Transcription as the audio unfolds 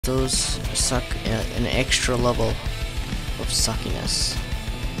those suck an extra level of suckiness.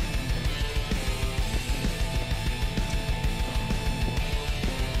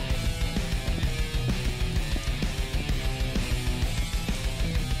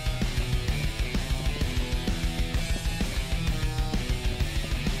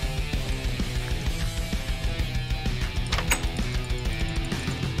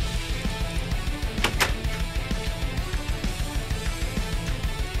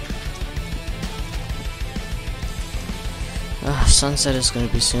 Sunset is gonna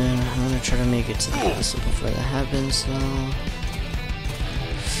be soon. I'm gonna try to make it to the castle before that happens, though.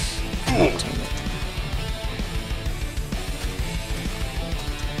 Oh, damn it.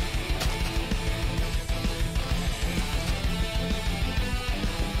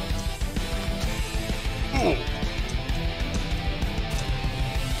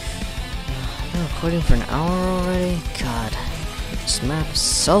 I've been recording for an hour already? God, this map is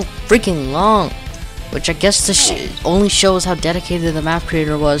so freaking long. Which I guess this only shows how dedicated the map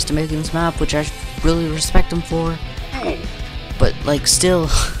creator was to making this map, which I really respect him for. But, like, still,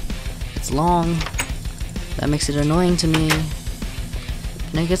 it's long. That makes it annoying to me.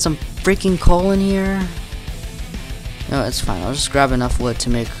 Can I get some freaking coal in here? No, it's fine. I'll just grab enough wood to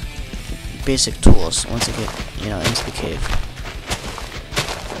make basic tools once I get, into the cave.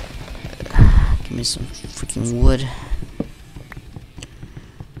 Give me some freaking wood.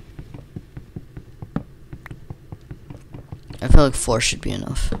 I feel like 4 should be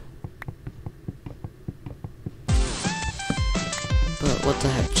enough. But what the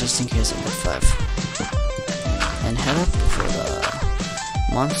heck, just in case I get 5. And head up for the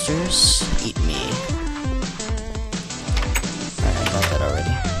monsters eat me. Alright, I got that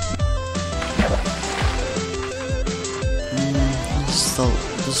already.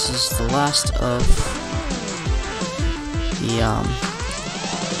 This is the last of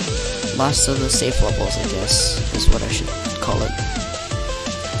the safe levels, I guess, is what I should call it.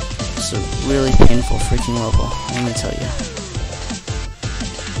 It's a really painful freaking level, let me tell you.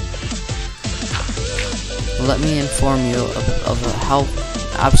 Let me inform you of how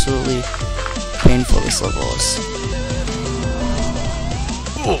absolutely painful this level is.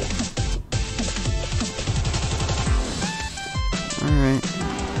 Alright,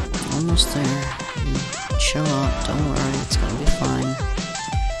 almost there. Chill out, don't worry, it's gonna be fine.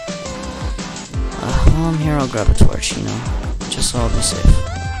 While I'm here, I'll grab a torch, just so I'll be safe.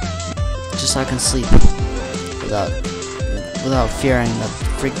 Just so I can sleep without fearing that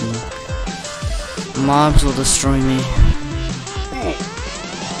freaking mobs will destroy me.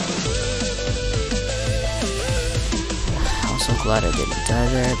 I'm so glad I didn't die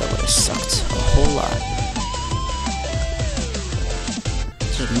there. That would have sucked a whole lot.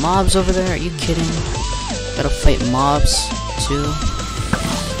 There's mobs over there? Are you kidding? Gotta fight mobs too.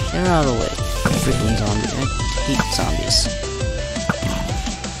 Get out of the way. Freaking zombie. I hate zombies.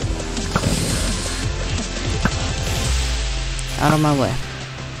 Out of my way.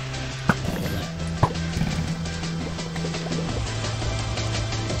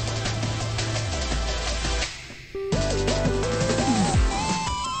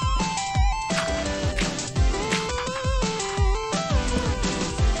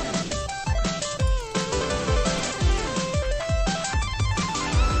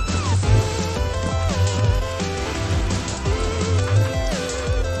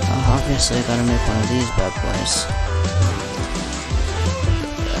 Obviously, I gotta make one of these bad boys.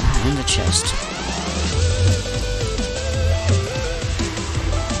 And a chest.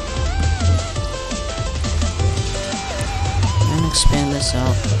 And expand this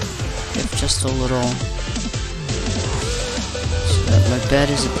out, if just a little, so that my bed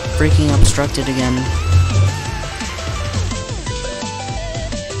is freaking obstructed again.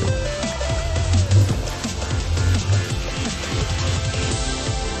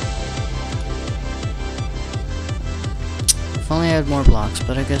 If only I had more blocks,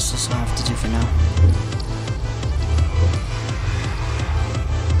 but I guess this will have to do for now.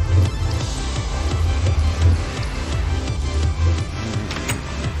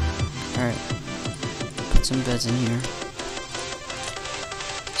 Alright. Put some beds in here.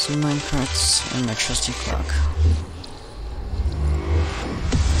 Some minecarts and my trusty clock.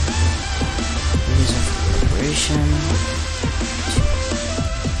 These are for preparation.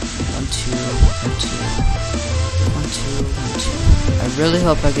 1, 2, 1, 2. 1, 2, 1, 2. I really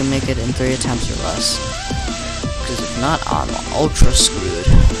hope I can make it in 3 attempts or less. Because if not, I'm ultra screwed.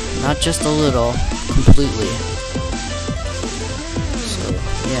 Not just a little, completely. So,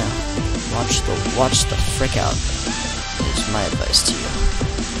 yeah. Watch the frick out. Is my advice to you.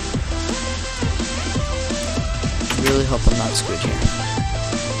 Really hope I'm not screwed here.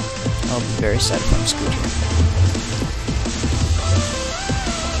 I'll be very sad if I'm screwed here.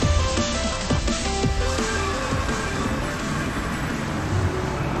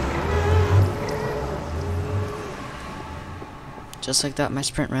 Just like that, my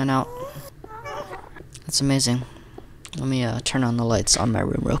sprint ran out. That's amazing. Let me turn on the lights on my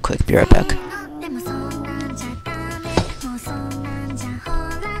room real quick. Be right back.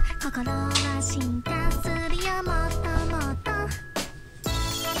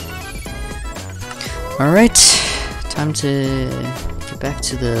 Alright, time to get back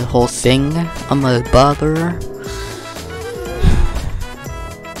to the whole thing. I'm a bugger.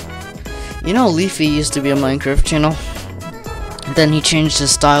 You know, Leafy used to be a Minecraft channel. Then he changed his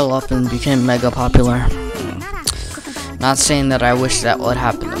style up and became mega popular. Not saying that I wish that would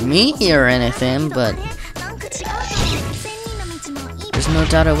happen to me or anything, but there's no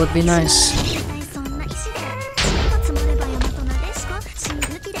doubt it would be nice.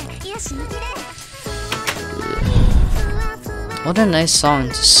 What a nice song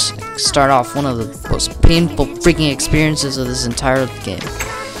to start off one of the most painful freaking experiences of this entire game.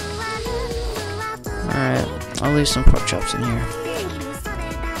 Alright, I'll leave some pork chops in here.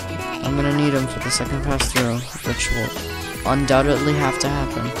 I'm gonna need them for the second pass through, which will undoubtedly have to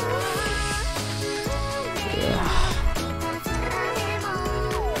happen.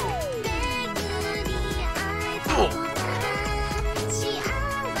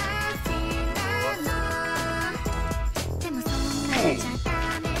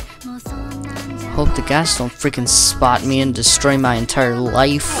 Hope the gas don't freaking spot me and destroy my entire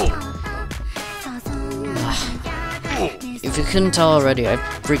life. If you couldn't tell already, I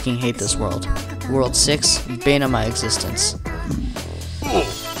freaking hate this world. World 6, bane of my existence.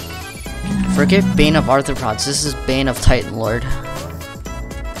 Forget bane of arthropods, this is bane of Titan Lord.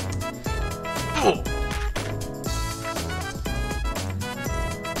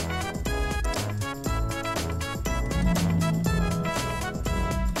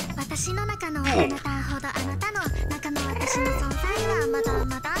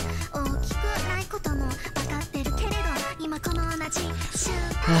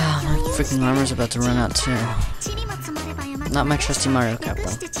 My freaking armor's about to run out too. Not my trusty Mario cap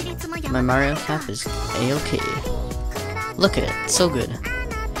though. My Mario cap is A-OK. Look at it, it's so good.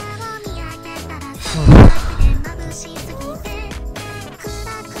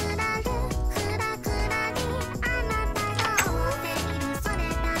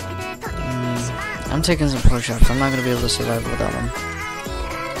 I'm taking some pork chops. I'm not gonna be able to survive without them.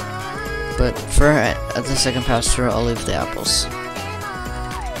 But for at the second pass through, I'll leave the apples.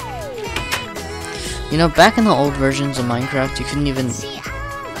 You know, back in the old versions of Minecraft, you couldn't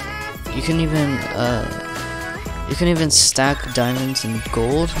even stack diamonds and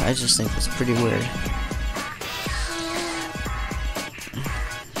gold. I just think that's pretty weird.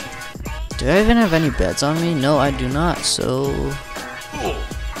 Do I even have any beds on me? No, I do not. So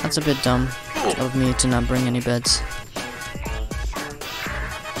that's a bit dumb of me to not bring any beds.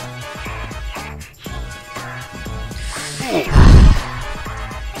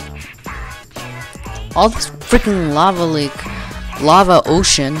 All this freaking lava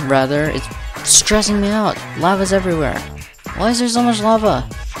ocean, rather, it's stressing me out. Lava's everywhere. Why is there so much lava?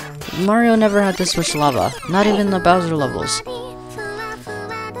 Mario never had this much lava. Not even the Bowser levels.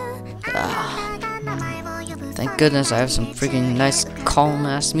 Thank goodness I have some freaking nice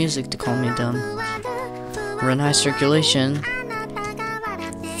calm-ass music to calm me down. We're in high circulation.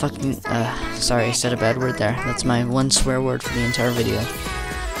 Fucking, sorry, I said a bad word there. That's my one swear word for the entire video.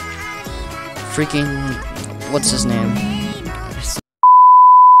 Freaking, what's his name?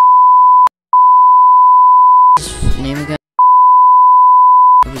 Name again?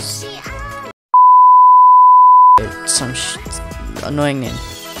 It was some annoying name.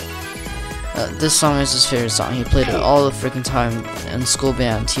 This song is his favorite song. He played it all the freaking time in school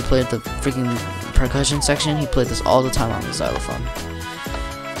band. He played the freaking percussion section. He played this all the time on the xylophone.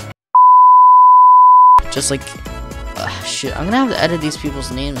 Just like, shit, I'm gonna have to edit these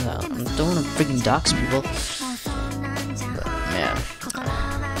people's names out. I don't want to freaking dox people. But, man,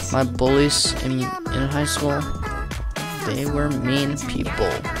 my bullies in high school, they were mean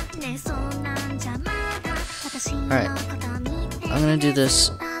people. Alright, I'm gonna do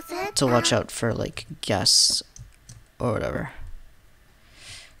this to watch out for, like, guests or whatever.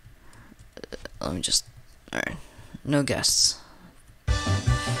 Let me just, alright, no guests.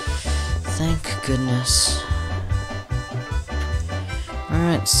 Thank goodness.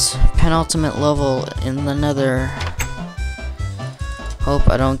 Alright, penultimate level in the Nether. Hope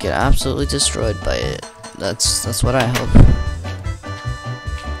I don't get absolutely destroyed by it. That's what I hope.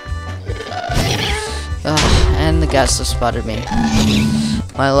 And the guests have spotted me.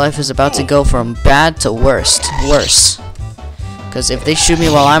 My life is about to go from bad to worse. Because if they shoot me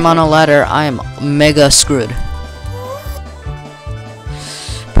while I'm on a ladder, I am mega screwed.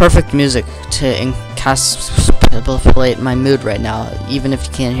 Perfect music to encapsulate my mood right now, even if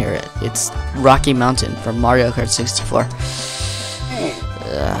you can't hear it. It's Rocky Mountain from Mario Kart 64.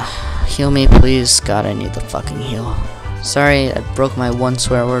 Heal me, please. God, I need the fucking heal. Sorry, I broke my one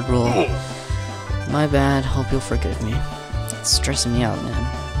swear word rule. My bad. Hope you'll forgive me. It's stressing me out, man.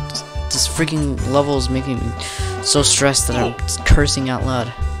 This freaking level is making me so stressed that I'm cursing out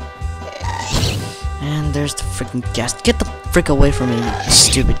loud. And there's the freaking guest. Get the frick away from me, you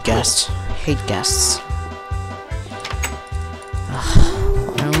stupid guest. Hate guests.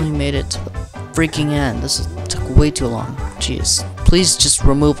 I only made it to the freaking end. This took way too long. Jeez. Please just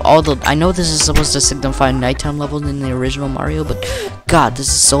remove all the... I know this is supposed to signify nighttime levels in the original Mario, but God, this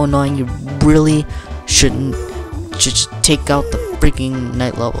is so annoying. You really shouldn't just take out the freaking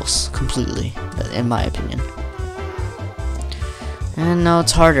night levels completely, in my opinion. And now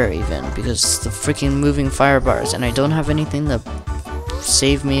it's harder even, because the freaking moving fire bars, and I don't have anything to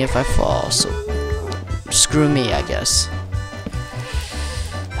save me if I fall, so screw me, I guess.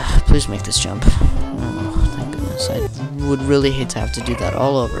 Please make this jump. Oh, thank goodness. I would really hate to have to do that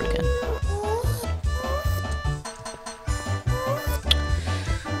all over again.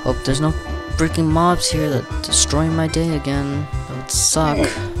 Hope there's no freaking mobs here that destroy my day again. That would suck.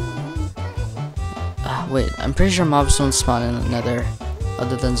 Wait, I'm pretty sure mobs don't spawn in the Nether,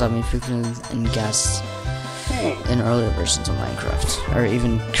 other than zombie frequencies and ghasts in earlier versions of Minecraft, or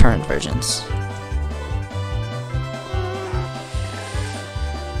even current versions.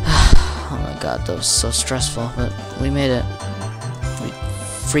 Oh my god, that was so stressful, but we made it. We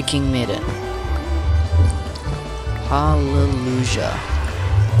freaking made it. Hallelujah.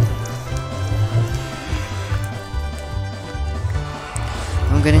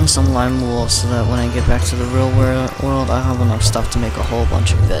 I'm getting some lime wool so that when I get back to the real world, I have enough stuff to make a whole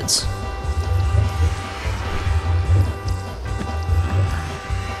bunch of beds.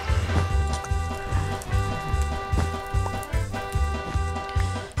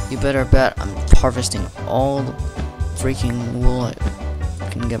 You better bet I'm harvesting all the freaking wool I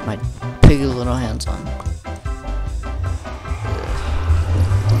can get my piggy little hands on.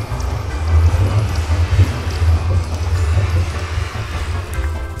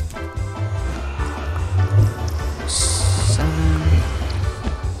 7.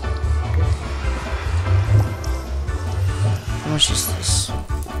 How much is this?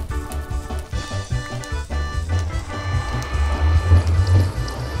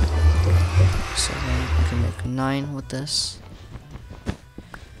 So I can make 9 with this.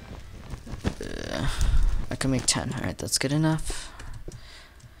 I can make 10. Alright, that's good enough.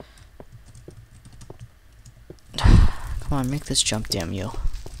 Come on, make this jump, damn you.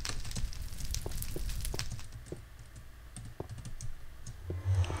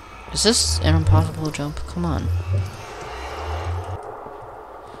 Is this an impossible jump? Come on.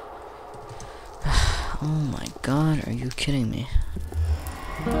 Oh my god, are you kidding me?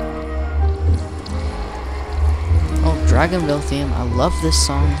 Oh, Dragonville theme. I love this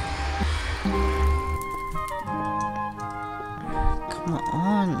song. Come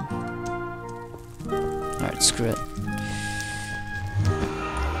on. Alright, screw it.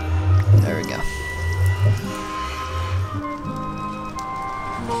 There we go.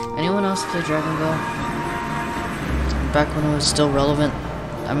 Anyone else play Dragonville? Back when it was still relevant?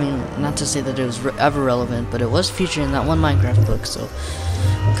 I mean, not to say that it was ever relevant, but it was featured in that one Minecraft book, so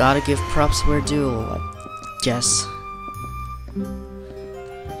gotta give props where due, I guess.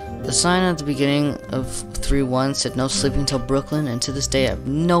 The sign at the beginning of 3.1 said no sleeping till Brooklyn, and to this day I have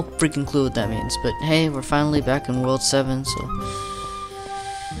no freaking clue what that means, but hey, we're finally back in World 7, so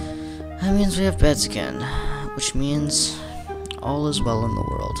that means we have beds again, which means all is well in the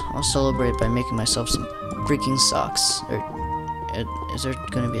world. I'll celebrate by making myself some freaking socks. Is there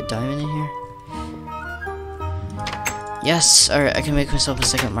gonna be a diamond in here? Yes! Alright, I can make myself a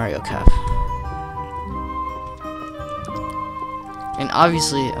second Mario cap. And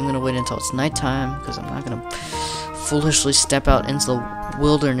obviously, I'm gonna wait until it's nighttime, because I'm not gonna foolishly step out into the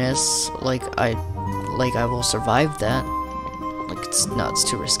wilderness like I will survive that. Like, it's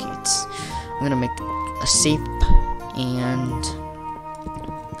too risky. I'm gonna make a safe and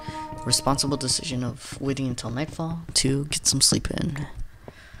responsible decision of waiting until nightfall to get some sleep in.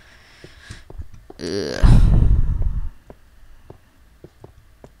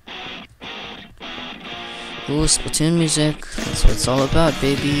 Ooh, Splatoon music. That's what it's all about,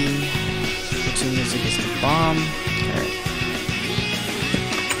 baby. Splatoon music is a bomb. Alright.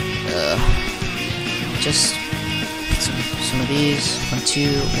 Just put some some of these. 1,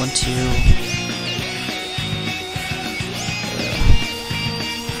 2, 1, 2.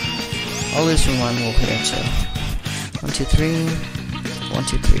 I'll lose from one move here too. 1, 2, 3. 1,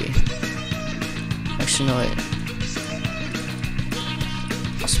 2, 3. Actually, no, wait.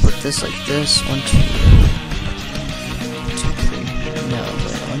 I'll split this like this. 1, 2, 3. No,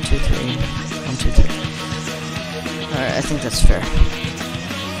 wait. 1, 2, 3. 1, 2, 3. Alright, I think that's fair.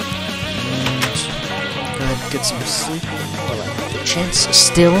 And go ahead and get some sleep while I have the chance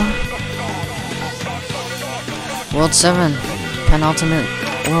still. World 7. Penultimate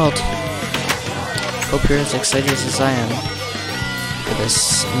world. Hope you're as excited as I am for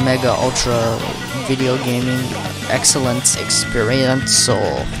this mega ultra video gaming excellence experience.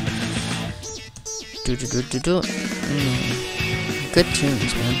 Good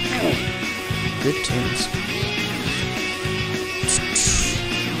tunes, man. Good tunes.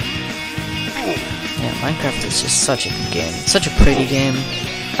 Yeah, Minecraft is just such a good game. It's such a pretty game.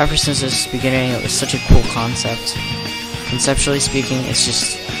 Ever since its beginning, it was such a cool concept. Conceptually speaking, it's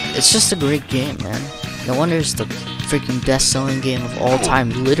just a great game, man. No wonder it's the freaking best-selling game of all time,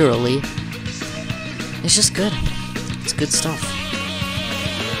 literally. It's just good. It's good stuff.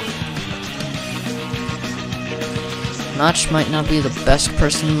 Notch might not be the best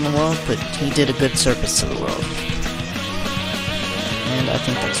person in the world, but he did a good service to the world. And I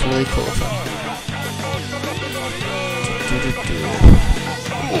think that's really cool of him.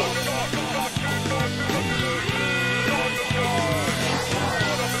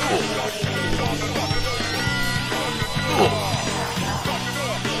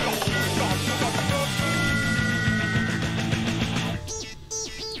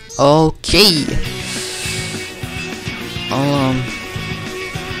 Okay. I'll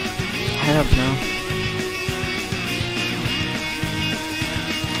head up now.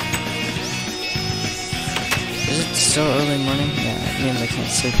 Is it still early morning? Yeah, it means I can't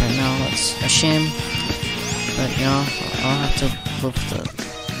sleep right now. That's a shame. But you know, I'll have to live with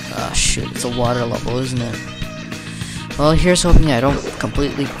the shoot, it's a water level, isn't it? Well, here's hoping I don't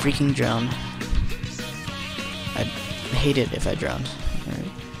completely freaking drown. I'd hate it if I drowned.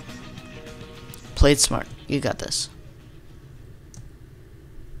 Alright. Played smart. You got this.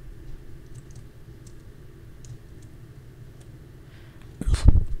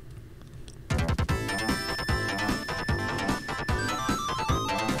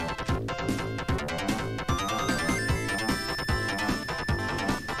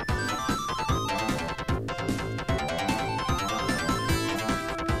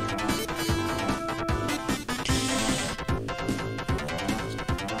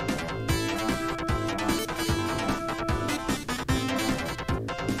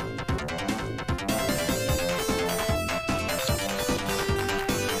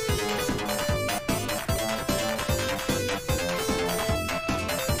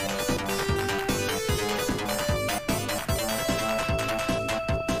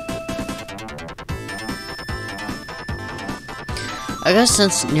 I guess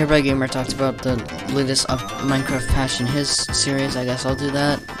since Nearby Gamer talked about the latest Minecraft patch in his series, I guess I'll do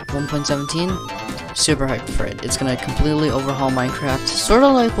that. 1.17, super hyped for it. It's gonna completely overhaul Minecraft, sort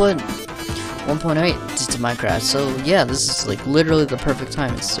of like what 1.8 did to Minecraft. So yeah, this is like literally the perfect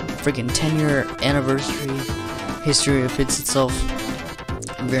time. It's a freaking 10-year anniversary. History repeats itself.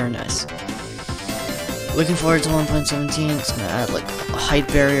 Very nice. Looking forward to 1.17. It's gonna add like a height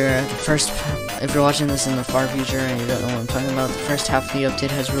barrier. The first, if you're watching this in the far future and you don't know what I'm talking about, the first half of the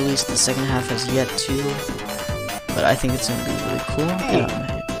update has released. The second half has yet to. But I think it's gonna be really cool, and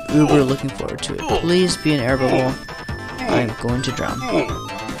I'm uber looking forward to it. Please be an air bubble. I'm going to drown.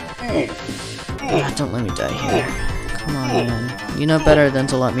 Don't let me die here. Come on, man. You know better than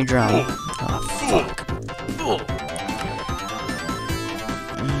to let me drown. Oh, fuck.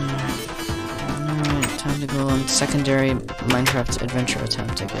 Alright, time to go on secondary Minecraft adventure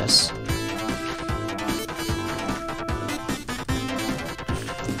attempt, I guess.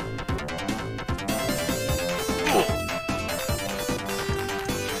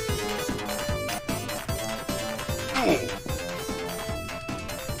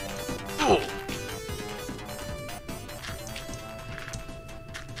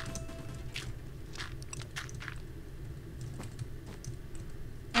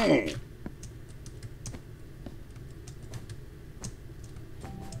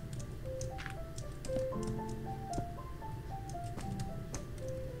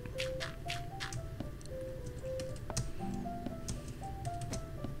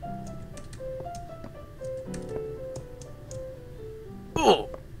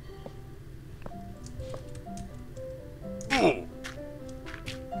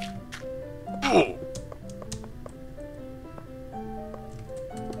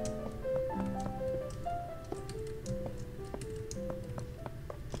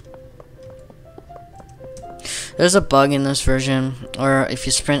 There's a bug in this version, or if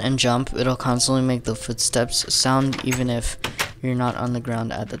you sprint and jump, it'll constantly make the footsteps sound even if you're not on the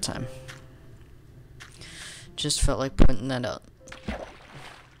ground at the time. Just felt like pointing that out.